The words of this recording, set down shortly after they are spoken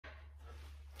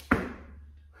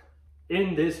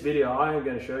In this video, I am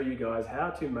going to show you guys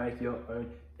how to make your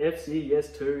own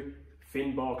FCS2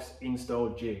 fin box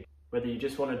install jig. Whether you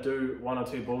just want to do 1 or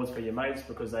 2 boards for your mates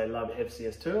because they love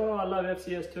FCS2, oh I love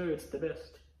FCS2, it's the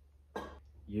best.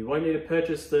 You won't need to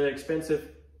purchase the expensive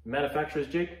manufacturer's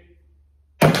jig.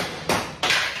 For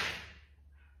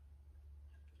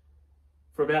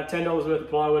about $10 worth of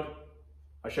plywood,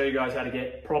 I'll show you guys how to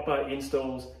get proper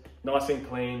installs, nice and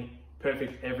clean,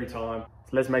 perfect every time.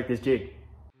 So let's make this jig.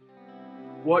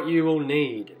 What you will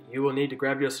need to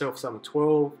grab yourself some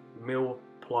 12mm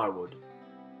plywood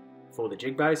for the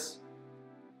jig base,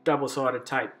 double-sided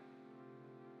tape,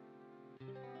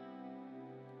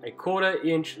 a 1/4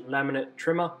 inch laminate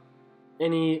trimmer,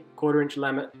 any 1/4 inch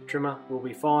laminate trimmer will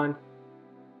be fine,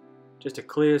 just a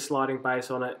clear sliding base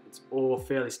on it. It's all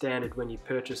fairly standard when you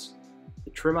purchase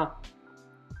the trimmer.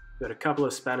 Got a couple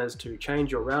of spanners to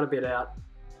change your router bit out,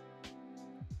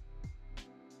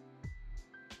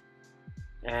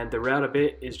 and the router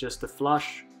bit is just the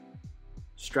flush,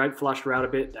 straight flush router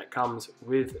bit that comes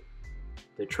with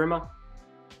the trimmer,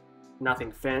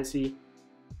 nothing fancy.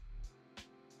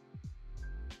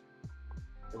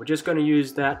 And we're just going to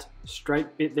use that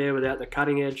straight bit there without the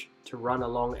cutting edge to run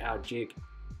along our jig.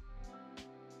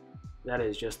 That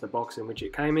is just the box in which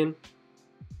it came in.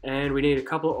 And we need a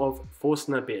couple of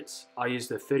Forstner bits. I used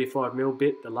the 35mm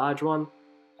bit, the large one,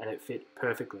 and it fit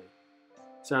perfectly.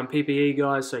 Some PPE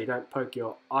guys so you don't poke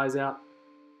your eyes out.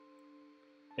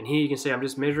 And here you can see I'm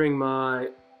just measuring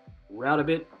my router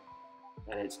bit,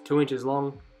 and it's 2 inches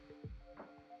long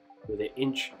with 1 1/4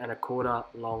 inch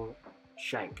long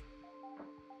shank.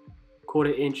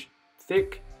 1/4 inch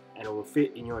thick, and it will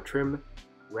fit in your trim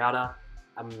router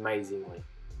amazingly.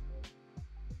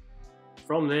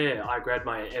 From there, I grabbed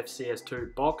my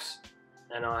FCS2 box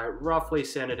and I roughly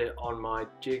centered it on my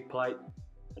jig plate.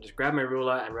 I just grabbed my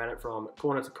ruler and ran it from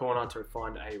corner to corner to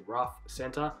find a rough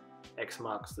center. X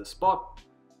marks the spot.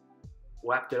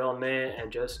 Whacked it on there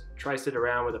and just traced it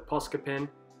around with a Posca pen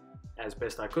as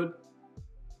best I could.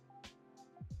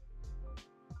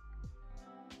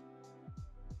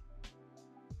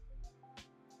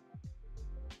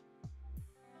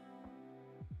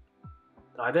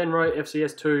 I then wrote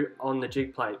FCS2 on the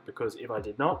jig plate because if I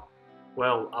did not,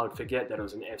 well, I would forget that it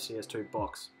was an FCS2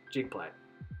 box jig plate.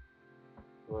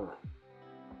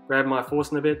 Grabbed my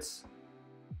Forstner bits,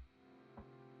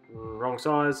 wrong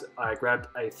size. I grabbed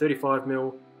a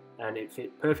 35mm and it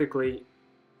fit perfectly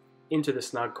into the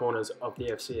snug corners of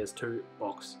the FCS2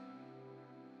 box.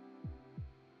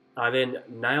 I then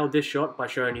nailed this shot by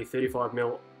showing you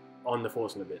 35mm on the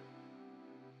Forstner bit.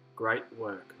 Great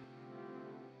work.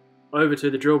 Over to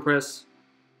the drill press,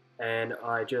 and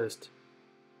I just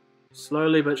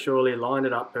slowly but surely lined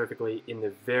it up perfectly in the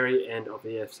very end of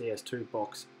the FCS2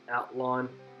 box outline.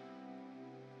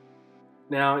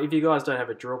 Now, if you guys don't have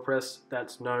a drill press,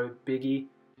 that's no biggie.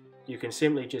 You can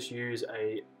simply just use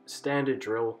a standard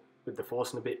drill with the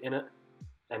Forstner bit in it.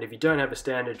 And if you don't have a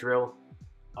standard drill,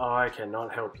 I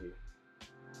cannot help you.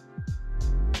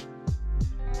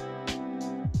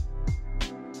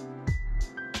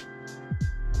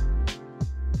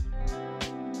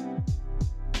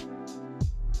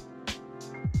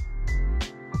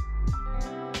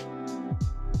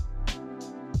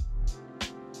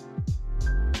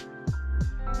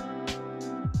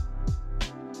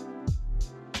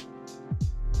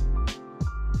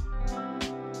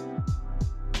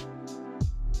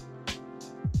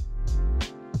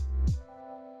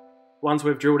 Once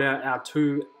we've drilled out our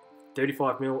 2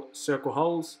 35mm circle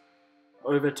holes,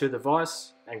 over to the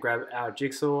vise and grab our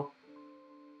jigsaw.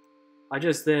 I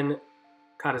just then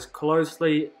cut as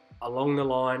closely along the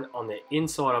line on the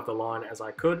inside of the line as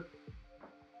I could,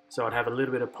 so I'd have a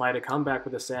little bit of play to come back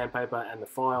with the sandpaper and the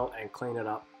file and clean it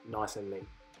up nice and neat.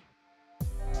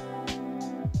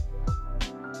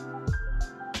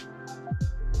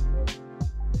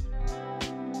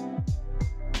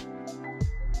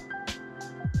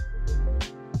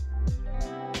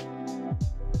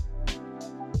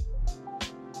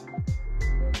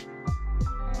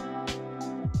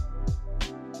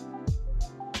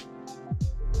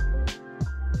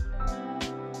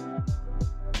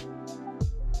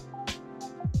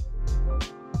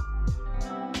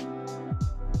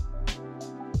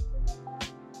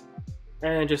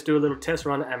 And just do a little test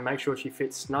run and make sure she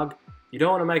fits snug. You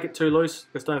don't want to make it too loose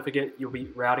because don't forget you'll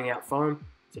be routing out foam,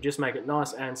 so just make it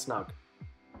nice and snug.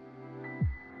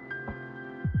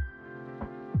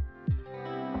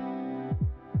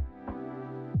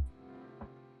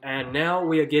 And now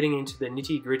we are getting into the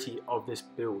nitty gritty of this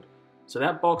build. So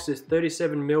that box is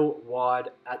 37mm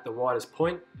wide at the widest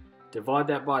point. Divide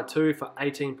that by 2 for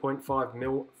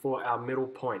 18.5mm for our middle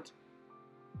point.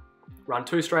 Run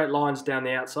 2 straight lines down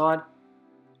the outside,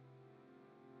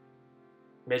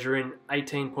 measure in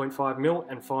 18.5 mil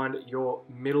and find your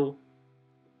middle.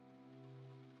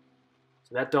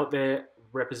 So that dot there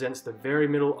represents the very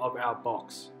middle of our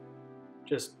box.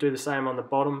 Just do the same on the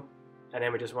bottom, and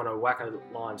then we just want to whack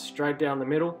a line straight down the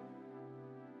middle,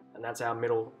 and that's our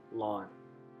middle line.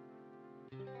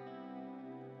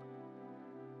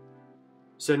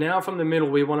 So now from the middle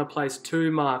we want to place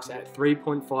 2 marks at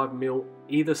 3.5 mil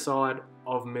either side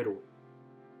of middle.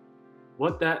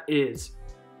 What that is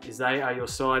they are your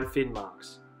side fin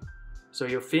marks. So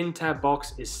your fin tab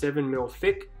box is 7 mil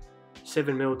thick.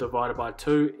 7 mil divided by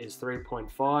 2 is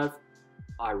 3.5,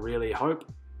 I really hope.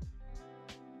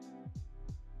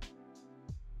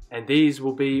 And these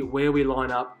will be where we line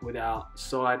up with our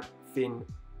side fin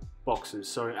boxes.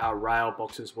 So our rail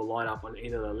boxes will line up on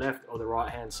either the left or the right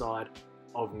hand side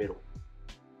of middle.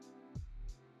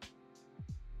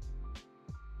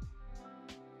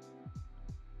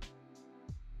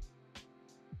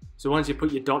 So once you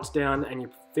put your dots down and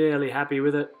you're fairly happy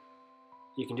with it,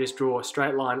 you can just draw a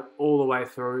straight line all the way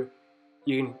through.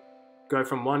 You can go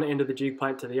from one end of the jig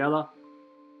plate to the other.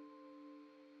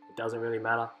 It doesn't really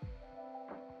matter.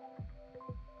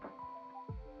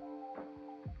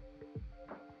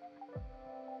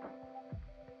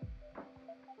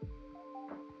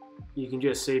 You can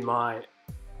just see my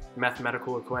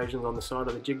mathematical equations on the side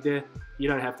of the jig there. You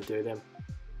don't have to do them.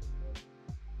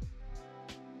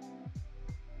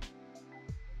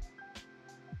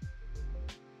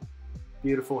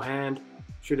 Beautiful hand,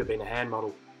 should have been a hand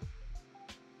model.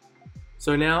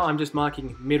 So now I'm just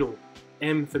marking middle,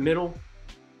 M for middle.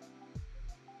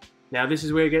 Now this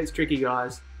is where it gets tricky,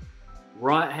 guys.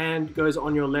 Right hand goes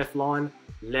on your left line,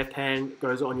 left hand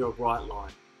goes on your right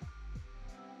line.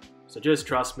 So just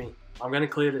trust me, I'm going to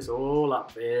clear this all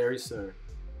up very soon.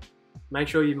 Make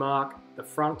sure you mark the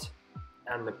front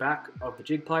and the back of the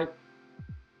jig plate.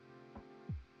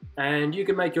 And you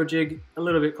can make your jig a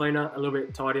little bit cleaner, a little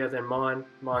bit tidier than mine.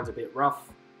 Mine's a bit rough.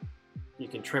 You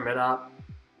can trim it up.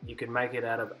 You can make it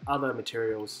out of other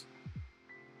materials.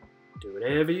 Do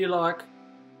whatever you like.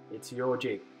 It's your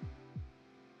jig.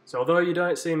 So although you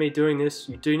don't see me doing this,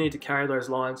 you do need to carry those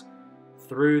lines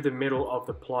through the middle of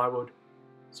the plywood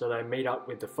so they meet up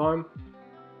with the foam.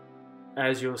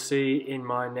 As you'll see in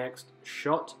my next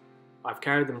shot, I've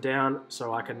carried them down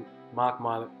so I can mark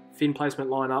my fin placement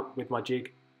line up with my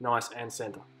jig nice and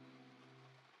center.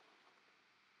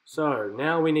 So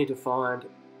now we need to find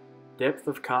depth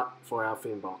of cut for our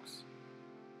fin box.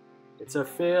 It's a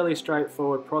fairly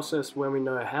straightforward process when we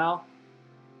know how,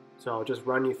 so I'll just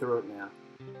run you through it now.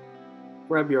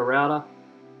 Grab your router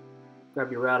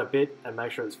bit and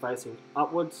make sure it's facing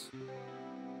upwards.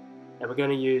 And we're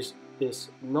going to use this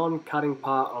non-cutting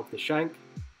part of the shank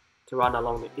to run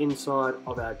along the inside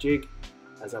of our jig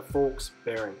as a forks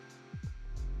bearing.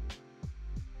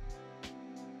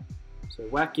 So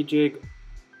whack your jig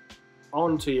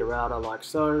onto your router like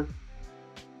so.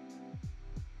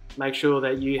 Make sure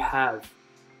that you have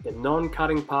the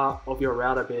non-cutting part of your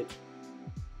router bit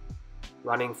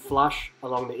running flush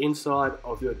along the inside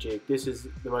of your jig. This is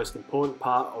the most important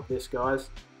part of this, guys.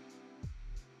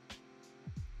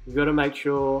 You've got to make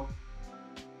sure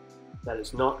that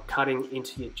it's not cutting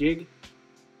into your jig.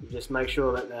 You just make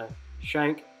sure that the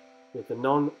shank with the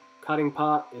non-cutting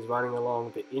part is running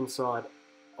along the inside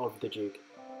of the jig.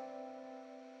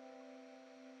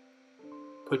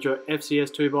 Put your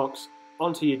FCS2 box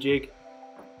onto your jig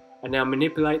and now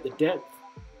manipulate the depth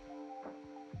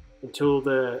until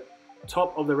the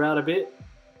top of the router bit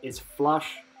is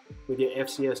flush with your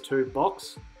FCS2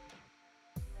 box,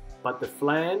 but the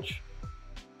flange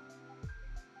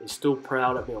is still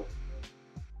parallel to mill.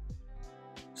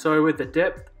 So with the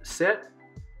depth set,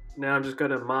 now I'm just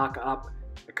going to mark up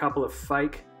a couple of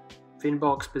fake fin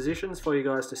box positions for you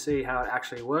guys to see how it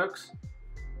actually works.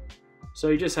 So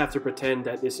you just have to pretend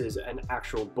that this is an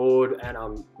actual board and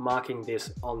I'm marking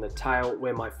this on the tail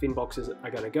where my fin boxes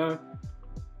are going to go.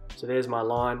 So there's my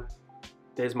line,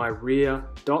 there's my rear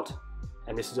dot,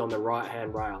 and this is on the right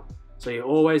hand rail. So you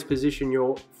always position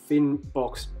your fin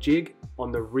box jig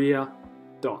on the rear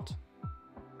dot.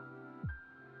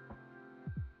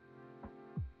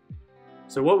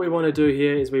 So what we want to do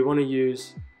here is we want to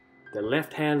use the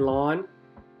left hand line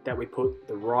that we put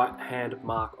the right hand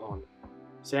mark on.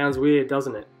 Sounds weird,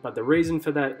 doesn't it? But the reason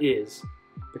for that is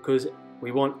because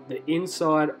we want the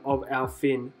inside of our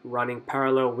fin running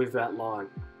parallel with that line.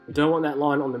 We don't want that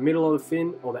line on the middle of the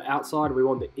fin or the outside. We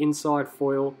want the inside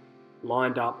foil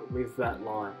lined up with that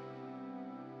line.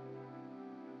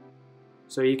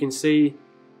 So you can see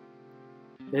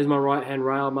there's my right hand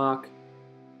rail mark,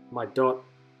 my dot,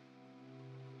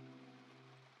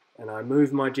 and I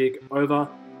move my jig over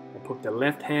and put the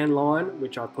left hand line,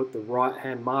 which I put the right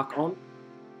hand mark on,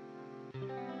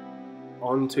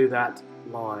 onto that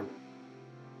line.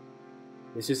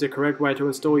 This is the correct way to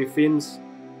install your fins.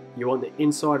 You want the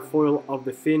inside foil of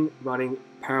the fin running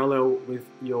parallel with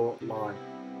your line.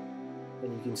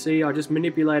 And you can see I just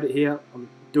manipulate it here. I'm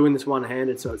doing this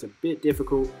one-handed, so it's a bit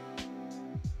difficult.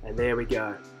 And there we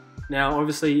go. Now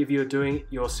obviously if you're doing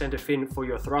your center fin for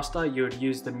your thruster, you would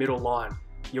use the middle line.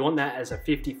 You want that as a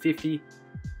 50-50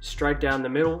 straight down the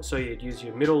middle, so you'd use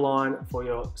your middle line for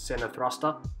your center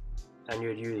thruster, and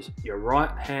you'd use your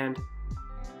right hand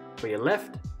for your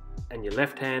left and your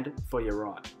left hand for your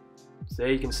right. So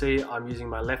there you can see I'm using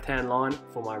my left hand line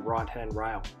for my right hand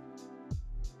rail.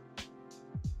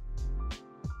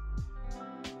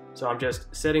 So I'm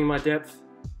just setting my depth,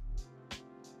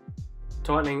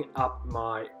 tightening up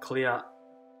my clear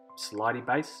slidey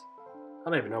base. I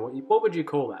don't even know what would you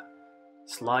call that?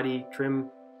 Slidey trim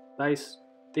base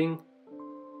thing?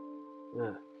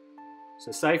 Yeah.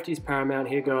 So safety is paramount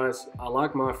here, guys. I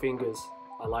like my fingers.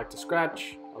 I like to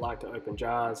scratch. I like to open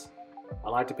jars. I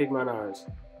like to pick my nose.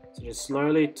 So just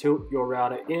slowly tilt your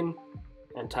router in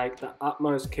and take the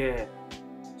utmost care.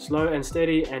 Slow and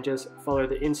steady, and just follow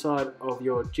the inside of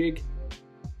your jig.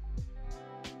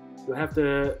 You'll have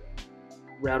to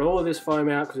route all of this foam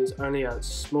out because it's only a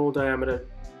small diameter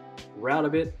router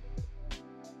bit.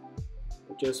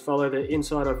 But just follow the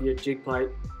inside of your jig plate.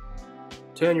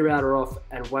 Turn your router off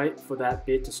and wait for that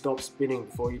bit to stop spinning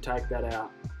before you take that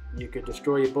out. You could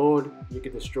destroy your board, you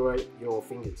could destroy your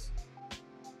fingers.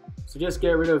 So just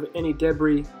get rid of any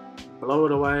debris, blow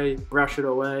it away, brush it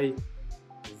away,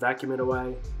 vacuum it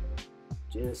away,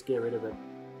 just get rid of it.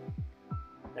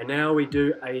 And now we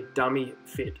do a dummy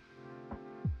fit.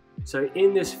 So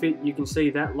in this fit you can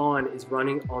see that line is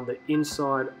running on the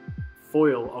inside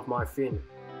foil of my fin.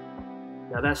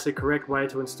 Now that's the correct way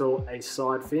to install a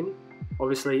side fin.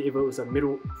 Obviously if it was a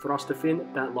middle thruster fin,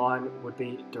 that line would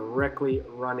be directly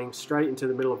running straight into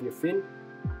the middle of your fin.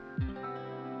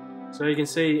 So you can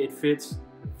see it fits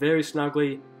very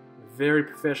snugly, very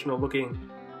professional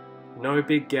looking, no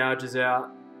big gouges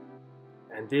out,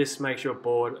 and this makes your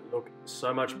board look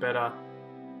so much better.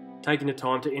 Taking the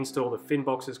time to install the fin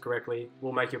boxes correctly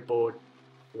will make your board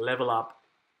level up.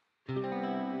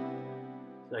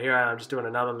 So here I am just doing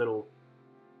another little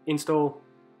install,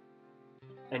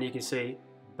 and you can see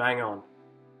bang on.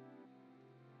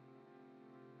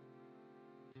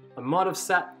 I might have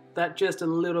sat that just a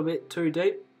little bit too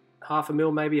deep, half a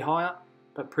mil maybe higher,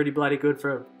 but pretty bloody good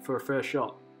for a first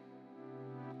shot.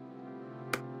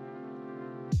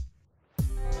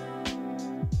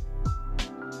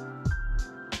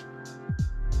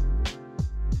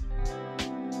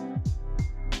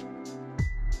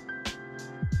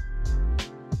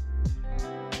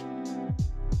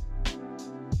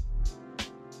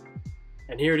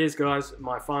 And here it is, guys,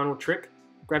 my final trick.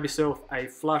 Grab yourself a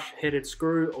flush headed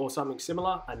screw or something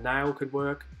similar, a nail could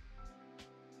work.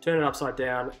 Turn it upside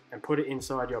down and put it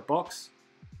inside your box.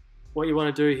 What you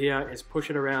want to do here is push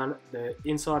it around the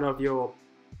inside of your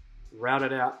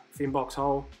routed out fin box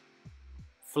hole.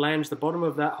 Flange the bottom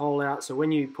of that hole out, so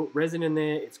when you put resin in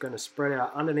there, it's going to spread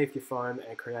out underneath your foam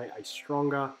and create a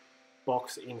stronger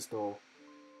box install.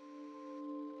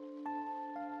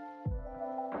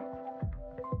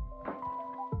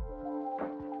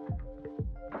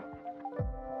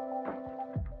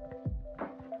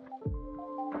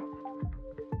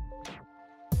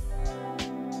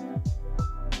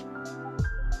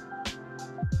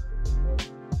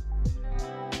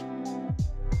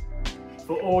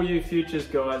 For all you futures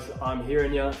guys, I'm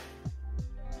hearing ya.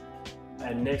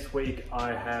 And next week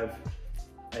I have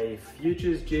a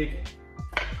futures jig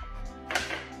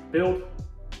built,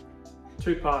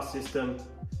 2-part system,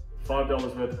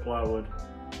 $5 worth of plywood.